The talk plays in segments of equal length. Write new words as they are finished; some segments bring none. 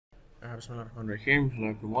Bismillahirrahmanirrahim. Hello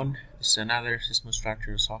everyone, this is another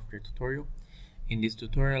SeismoStruct Software tutorial. In this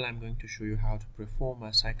tutorial I'm going to show you how to perform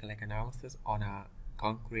a cyclic analysis on a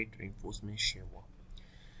concrete reinforcement shear wall.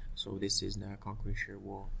 So this is the concrete shear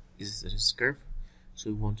wall. This is a curve, so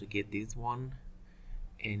we want to get this one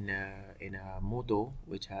in a model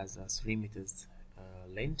which has 3 meters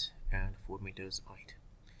length and 4 meters height.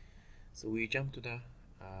 So we jump to the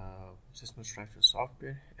SeismoStruct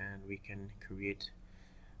software and we can create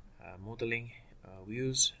modeling. We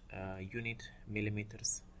use unit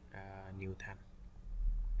millimeters Newton.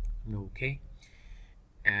 Okay,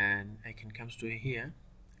 and I can come to here,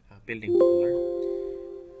 building modeler.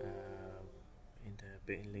 In the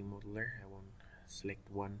building modeler I want to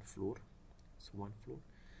select one floor,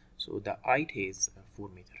 so the height is 4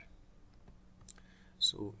 meter,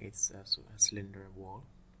 so it's a cylinder wall.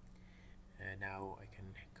 Now I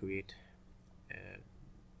can create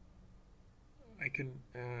I can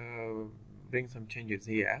bring some changes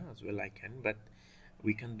here as well. I can, but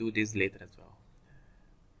we can do this later as well.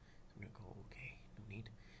 So I'm gonna go okay, no need.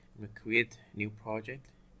 I'm gonna create new project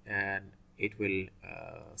and it will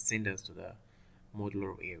send us to the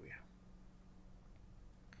modular area.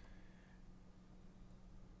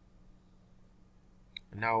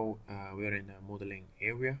 Now we're in the modeling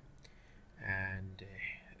area, and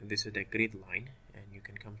this is the grid line, and you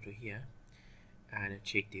can come to here and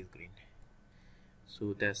check this grid.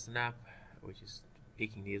 So the snap, which is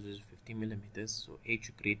taking this, is 50 millimeters. So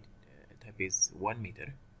each grid type is 1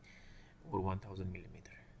 meter or 1000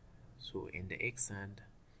 millimeter. So in the X and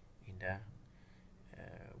in the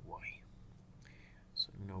Y.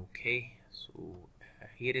 So okay. So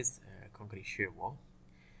here is a concrete shear wall.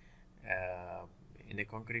 In the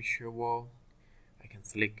concrete shear wall, I can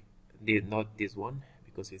select not this one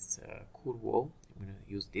because it's a core wall. I'm gonna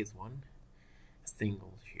use this one, a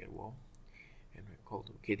single shear wall. And we call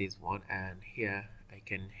okay this one, and here I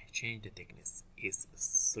can change the thickness is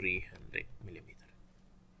 300 millimeter.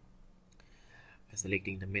 I'm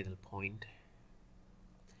selecting the middle point,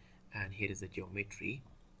 and here is the geometry.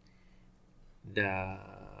 The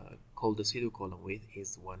pseudo column width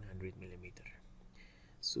is 100 millimeter.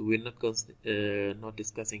 So we're not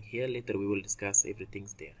discussing here. Later we will discuss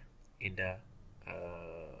everything's there in the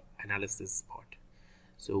analysis part.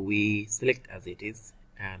 So we select as it is,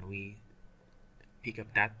 and we pick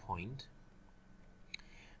up that point,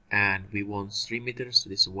 and we want 3 meters. So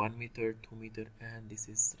this is 1 meter, 2 meter, and this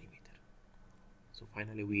is 3 meter. So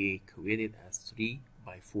finally we created a 3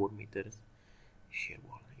 by 4 meters shear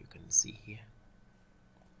wall. You can see here.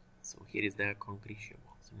 So here is the concrete shear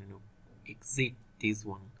wall. So I'm going to exit this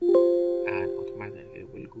one, and automatically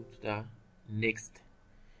we'll go to the next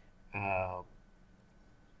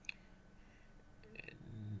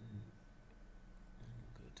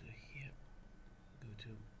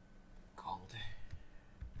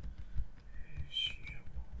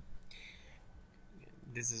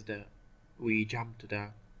this is the we jump to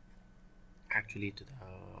the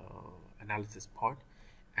analysis part,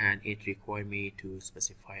 and it requires me to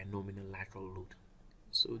specify a nominal lateral load.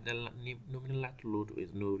 So the nominal lateral load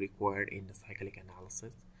is not required in the cyclic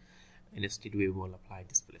analysis, and instead we will apply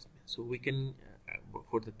displacement. So we can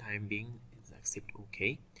for the time being accept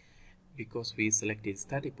okay, because we selected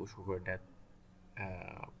static pushover, that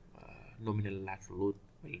nominal lateral load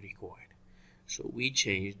will be required. So we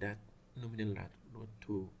change that nominal lateral load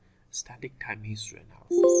to static time history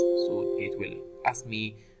analysis. So it will ask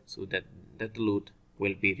me so that that load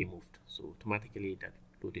will be removed. So automatically that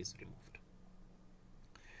load is removed.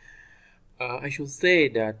 I should say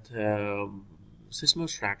that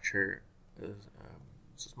SeismoStruct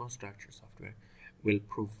software will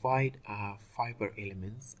provide fiber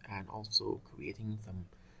elements, and also creating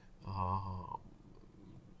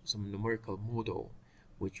some numerical model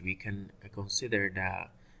which we can consider the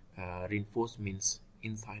reinforcements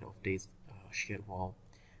inside of this shear wall,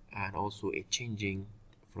 and also a changing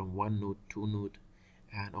from one node to node,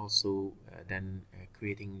 and also then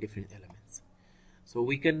creating different elements. So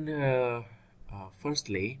we can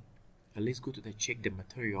firstly let's go to check the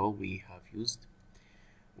material we have used.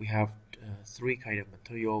 We have 3 kind of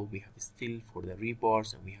material. We have steel for the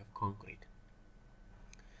rebars, and we have concrete.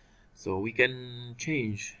 So we can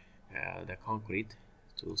change the concrete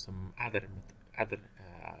to some other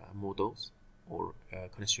models or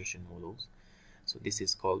construction models. So this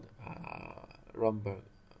is called Romberg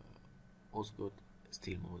Osgood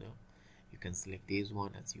steel model. You can select this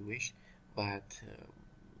one as you wish, but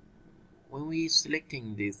when we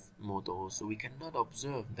selecting these models, we cannot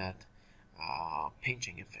observe that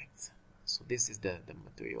pinching effects. So this is the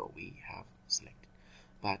material we have selected,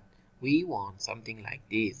 but we want something like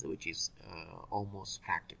this, which is almost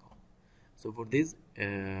practical. So for this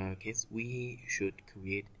case, we should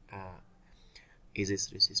create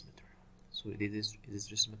this resist material. So this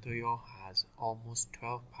resist material has almost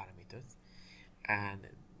 12 parameters, and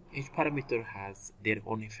each parameter has their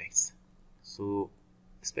own effects. So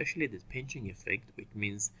especially the pinching effect, which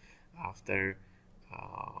means after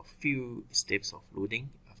a few steps of loading,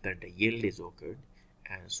 after the yield is occurred,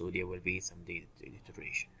 and so there will be some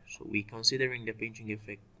deterioration. So we considering the pinching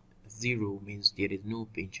effect 0 means there is no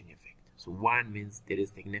pinching effect. So 1 means there is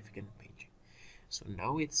significant pinching. So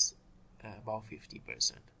now it's about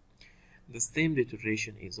 50%. The same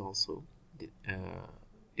deterioration is also the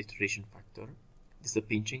deterioration factor. This is the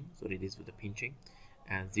pinching, so it is with the pinching,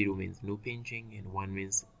 and 0 means no pinching, and 1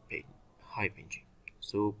 means high pinching.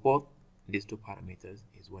 So both these two parameters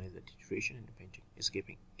is one is the deterioration and the pinching is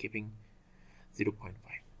keeping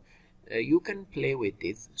 0.5. You can play with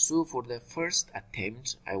this. So for the first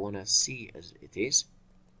attempt, I want to see as it is,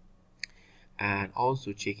 and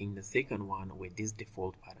also checking the second one with these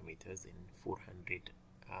default parameters in 400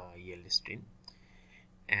 yield string,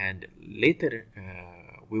 and later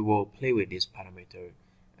we will play with this parameter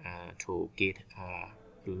to get a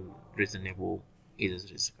reasonable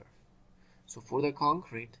risk curve. So for the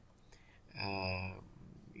concrete,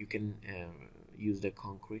 you can use the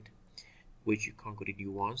concrete, which concrete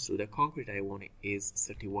you want. So the concrete I want is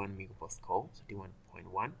 31 megapascal,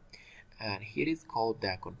 31.1, and here is called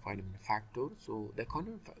the confinement factor. So the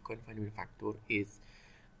confinement factor is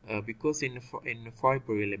because in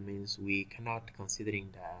fiber elements we cannot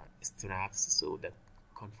considering the straps, so the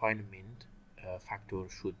confinement factor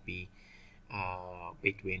should be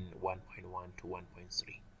between 1.1 to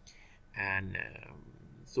 1.3, and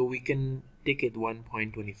so we can take it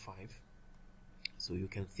 1.25. so you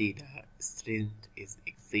can see the strength is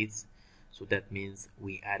exceeds, so that means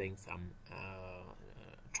we adding some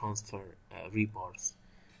transfer rebars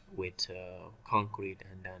with concrete,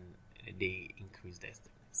 and then they increase the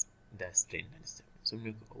strength and stiffness. So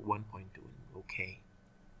 1.2, okay.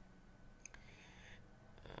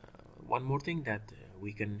 One more thing that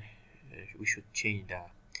we should change the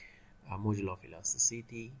modular of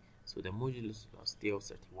elasticity. So the modulus velocity of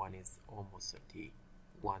 31 is almost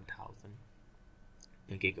 31,000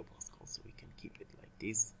 gigapascal. So we can keep it like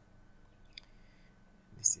this.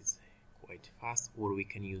 This is quite fast, or we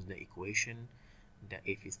can use the equation, the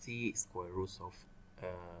FEC square root of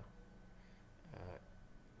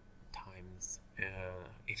times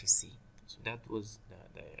FEC. So that was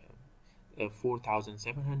the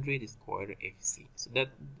 4,700 square FEC. So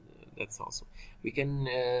that's also we can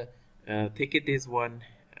take it this one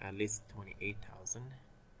at least 28,000,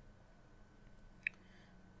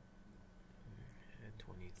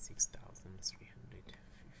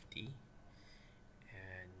 26,350,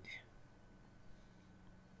 and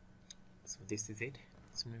so this is it.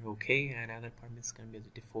 So okay, and other parameters can be the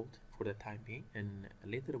default for the time being, and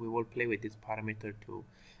later we will play with this parameter to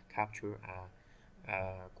capture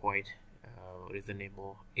quite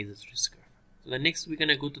reasonable risk curve. So the next we're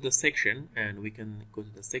gonna go to the section, and we can go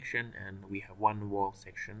to the section, and we have one wall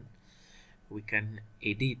section. We can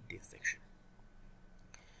edit this section.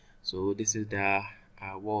 So this is the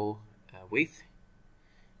wall width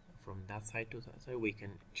from that side to that side. We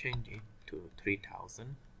can change it to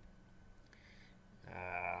 3,000,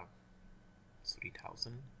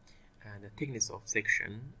 3,000, and the thickness of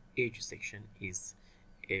section, edge section is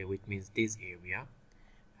which means this area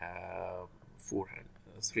 300.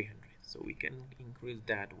 So we can increase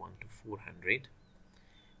that one to 400,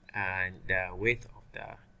 and the width of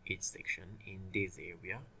the edge section in this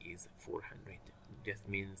area is 400. Just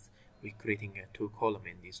means we're creating a two column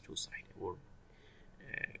in these two sides, or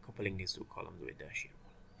coupling these two columns with the shear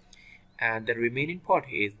wall. And the remaining part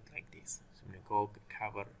is like this. So when you go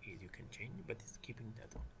cover is you can change, but it's keeping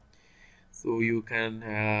that one. So you can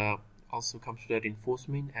also come to the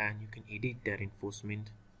reinforcement, and you can edit the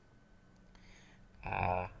reinforcement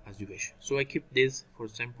as you wish. So I keep this for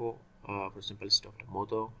simplicity of the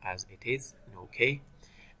model as it is, and okay.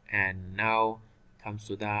 And now comes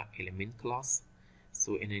to the element class.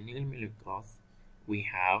 So in an element class we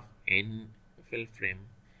have in fill frame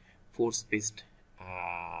 4 spaced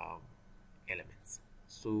elements.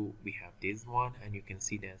 So we have this one, and you can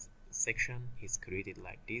see the section is created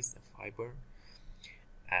like this, a fiber,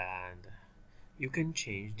 and you can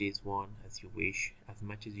change this one as you wish. As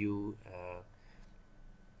much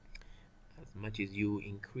as you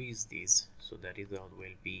increase this, so the result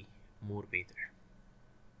will be more better.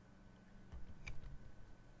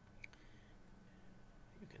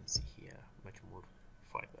 You can see here much more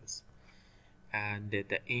fibers, and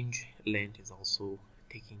the edge length is also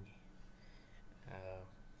taking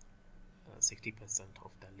 60%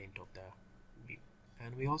 of the length of the view.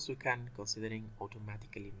 And we also can considering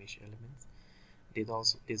automatically mesh elements.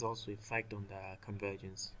 There's also effect on the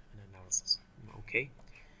convergence and analysis. Okay,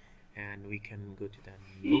 and we can go to the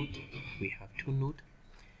node. We have two nodes.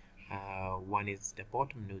 One is the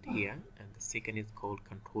bottom node here, and the second is called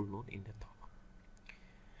control node in the top.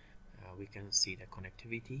 We can see the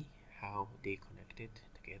connectivity, how they connected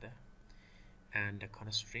together, and the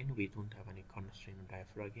constraint. We don't have any constraint on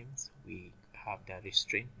diaphragms. We have the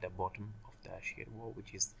restraint, the bottom of the shear wall,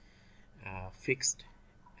 which is fixed,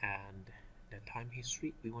 and the time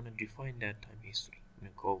history. We want to define that time history. I'm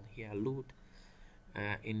going to call here load.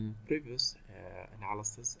 In previous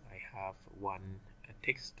analysis, I have one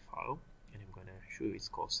text file, and I'm going to show you. It's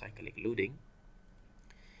called cyclic loading,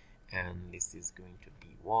 and this is going to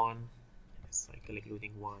be 1, and cyclic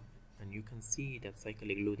loading 1, and you can see that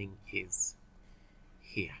cyclic loading is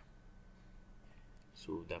here.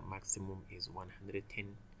 So the maximum is 110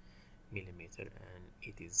 millimeter, and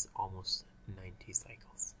it is almost 90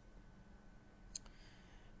 cycles.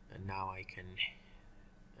 And now I can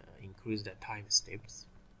increase the time steps,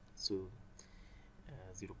 so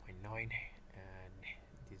 0.9, and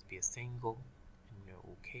this be a single, and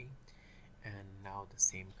you're okay. And now the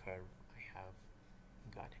same curve, I have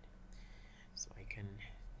got it. So I can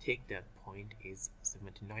take that point is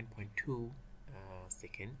 79.2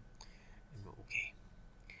 second, and okay.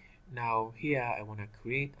 Now here I want to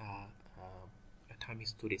create a time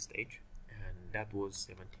history stage, and that was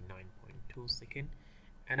 79.2 second,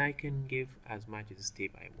 and I can give as much as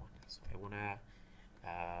step I want. So I want to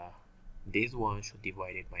this one should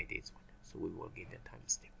divide it by this one, so we will get the time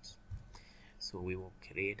steps. So we will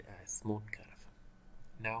create a smooth curve.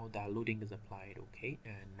 Now the loading is applied, okay,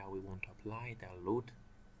 and now we want to apply the load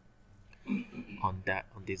on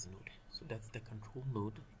this node. So that's the control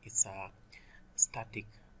node. It's a static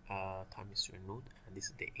time history node, and this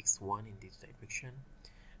is the x1 in this direction,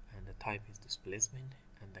 and the type is displacement,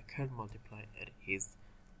 and the curve multiplier is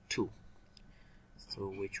 2. So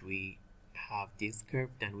which we have this curve,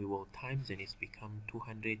 then we will times, and it's become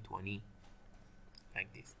 220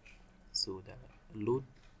 like this. So the load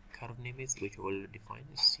curve name is, which we will define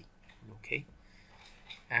as C. Okay,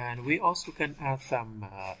 and we also can add some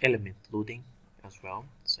element loading as well,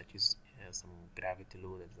 such as some gravity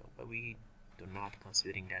load as well, but we do not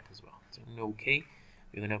considering that as well. So okay,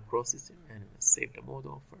 we're gonna process it and save the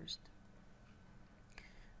model first.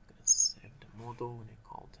 I'm gonna save the model, and it's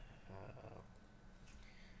called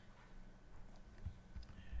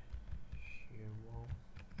shear wall.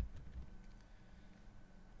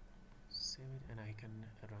 Save it, and I can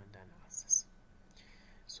run the analysis.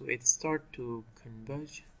 So it start to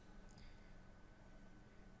converge.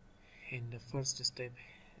 In the first step,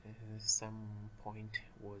 some point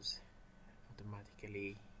was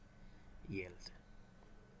automatically yield.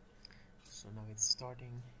 So now it's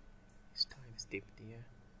starting. It's time step there.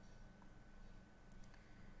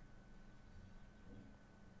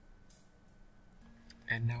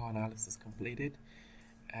 And now analysis completed,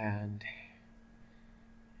 and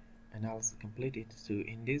analysis completed. So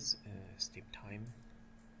in this step time,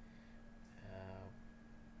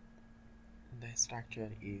 the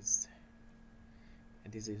structure is,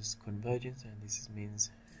 this is convergence, and this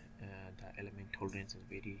means the element tolerance is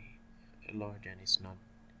very large and it's not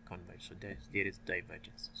converged, so there is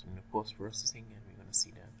divergence. So in the post-processing, and we're going to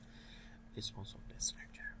see the response of the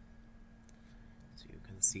structure. So you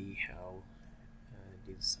can see how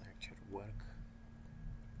this structure work.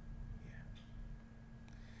 Yeah.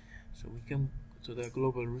 So we come to the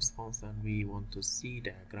global response, and we want to see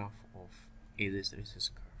the graph of hysteresis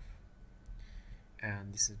curve,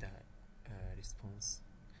 and this is the response,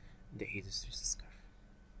 the hysteresis curve.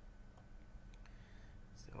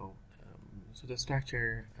 So the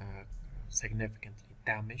structure significantly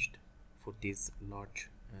damaged for this large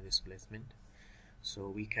displacement. So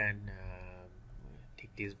we can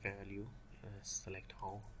take this value, select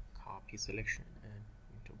all, copy selection, and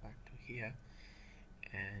go back to here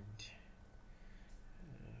and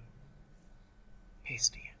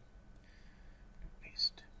paste here.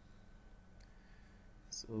 Paste.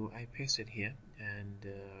 So I paste it here, and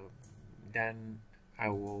then I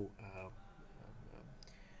will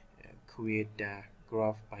create the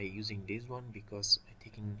graph by using this one, because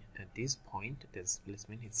taking this point, the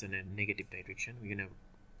displacement, it's in a negative direction. We're gonna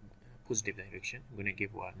positive direction. I'm gonna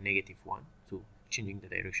give a -1 to changing the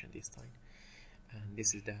direction this time, and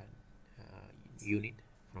this is the unit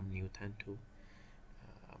from Newton to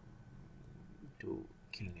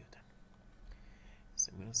kilonewton.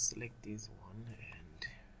 So I'm gonna select this one and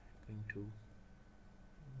going to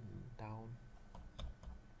down.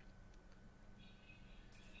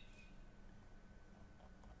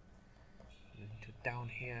 down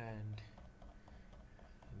here, and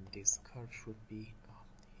this curve should be here.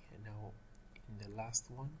 Now in the last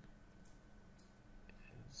one,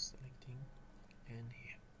 selecting, and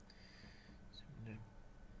here. So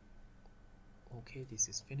okay, this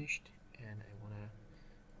is finished, and I want to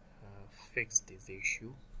fix this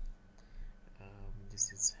issue.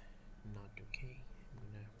 This is not okay. I'm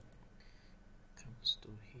gonna come to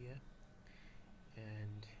here,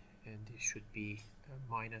 and this should be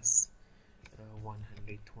minus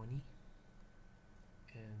 120,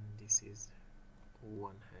 and this is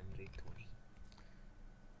 120,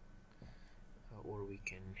 or we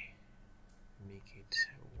can make it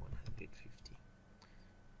 150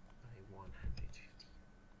 by 150.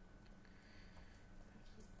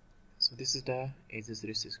 So this is the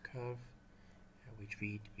axis curve which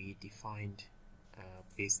we defined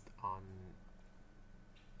based on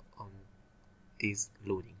this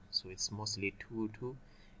loading. So it's mostly 2,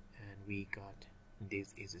 and we got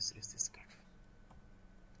this axis curve.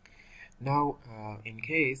 Now in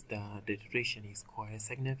case the deterioration is quite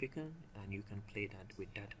significant, and you can play that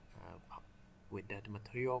with that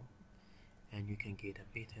material, and you can get a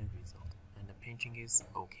better result, and the pinching is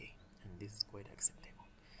okay, and this is quite acceptable.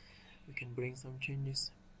 We can bring some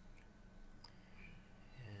changes,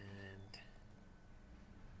 and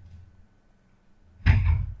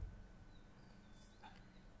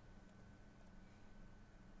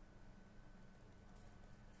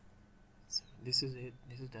so this is it.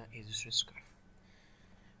 This is the axis curve.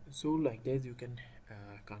 So like this, you can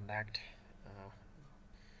conduct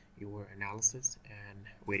your analysis and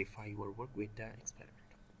verify your work with the experiment.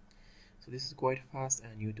 So this is quite fast,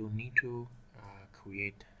 and you don't need to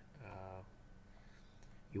create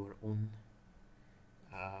your own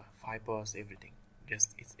fibers, everything.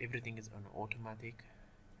 Everything is on automatic,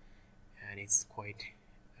 and it's quite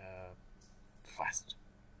fast,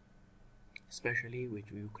 especially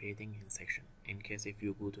with you creating in section. In case if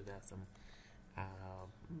you go to some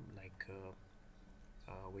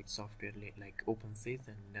with software like OpenSeis,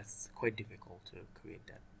 and that's quite difficult to create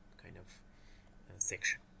that kind of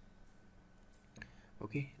section.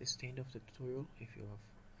 Okay, this is the end of the tutorial. If you have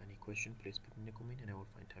any question, please put in the comment, and I will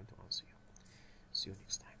find time to answer you. See you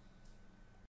next time.